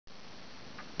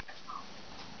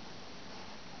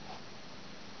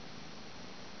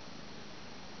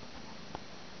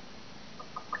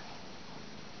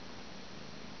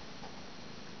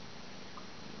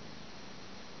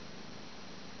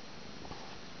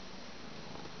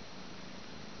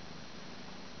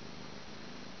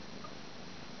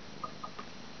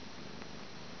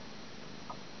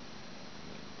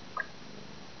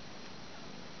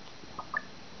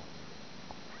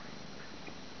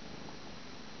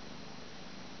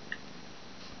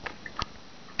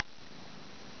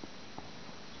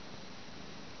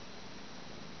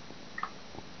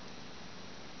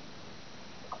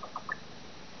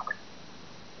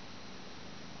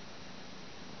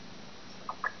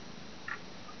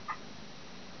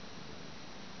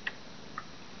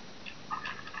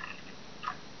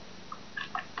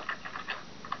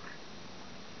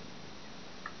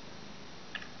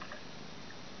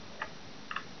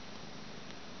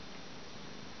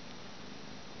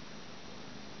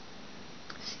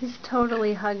She's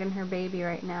totally hugging her baby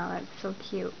right now. That's so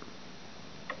cute.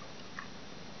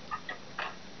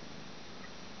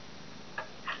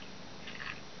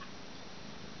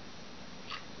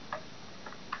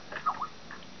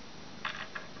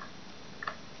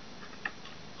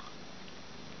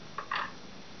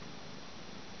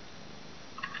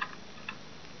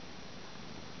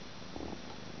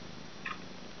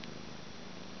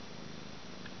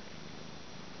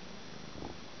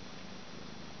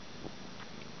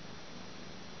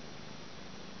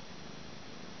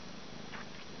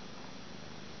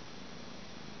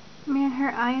 Man, her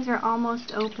eyes are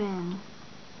almost open.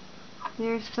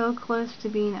 They're so close to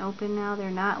being open now. They're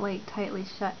not like tightly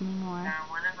shut anymore. Yeah,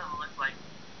 one of them looked like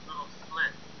little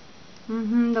slits.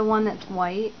 Mm-hmm, the one that's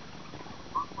white.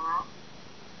 Uh-huh.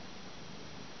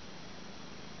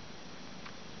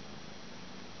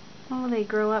 Oh, they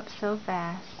grow up so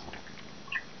fast.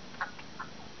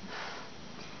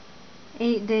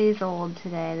 8 days old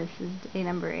today. This is day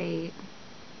number 8.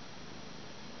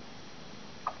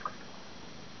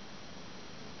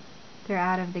 They're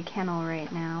out of the kennel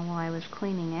right now while I was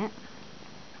cleaning it.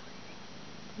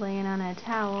 Laying on a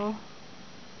towel.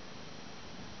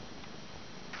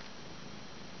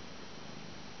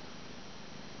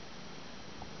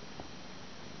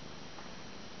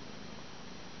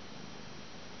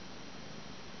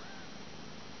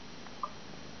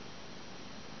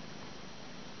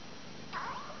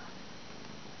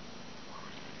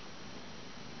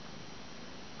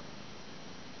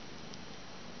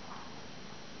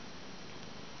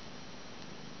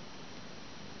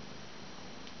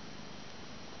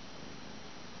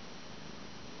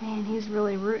 Man, he's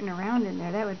really rooting around in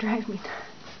there. That would drive me nuts.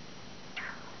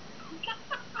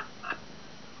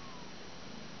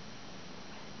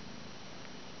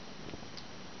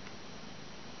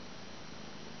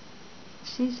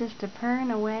 She's just a purring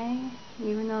away,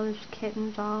 even though this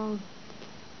kitten's all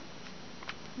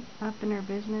up in her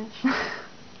business.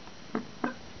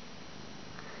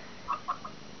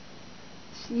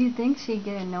 You'd think she'd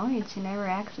get annoyed. She never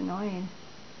acts annoyed.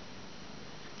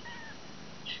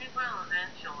 She will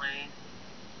eventually.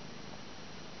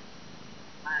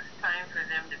 When it's time for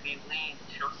them to be weaned,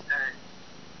 she'll start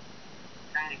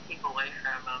trying to keep away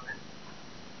from them and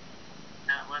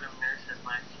not let them nurse as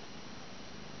much.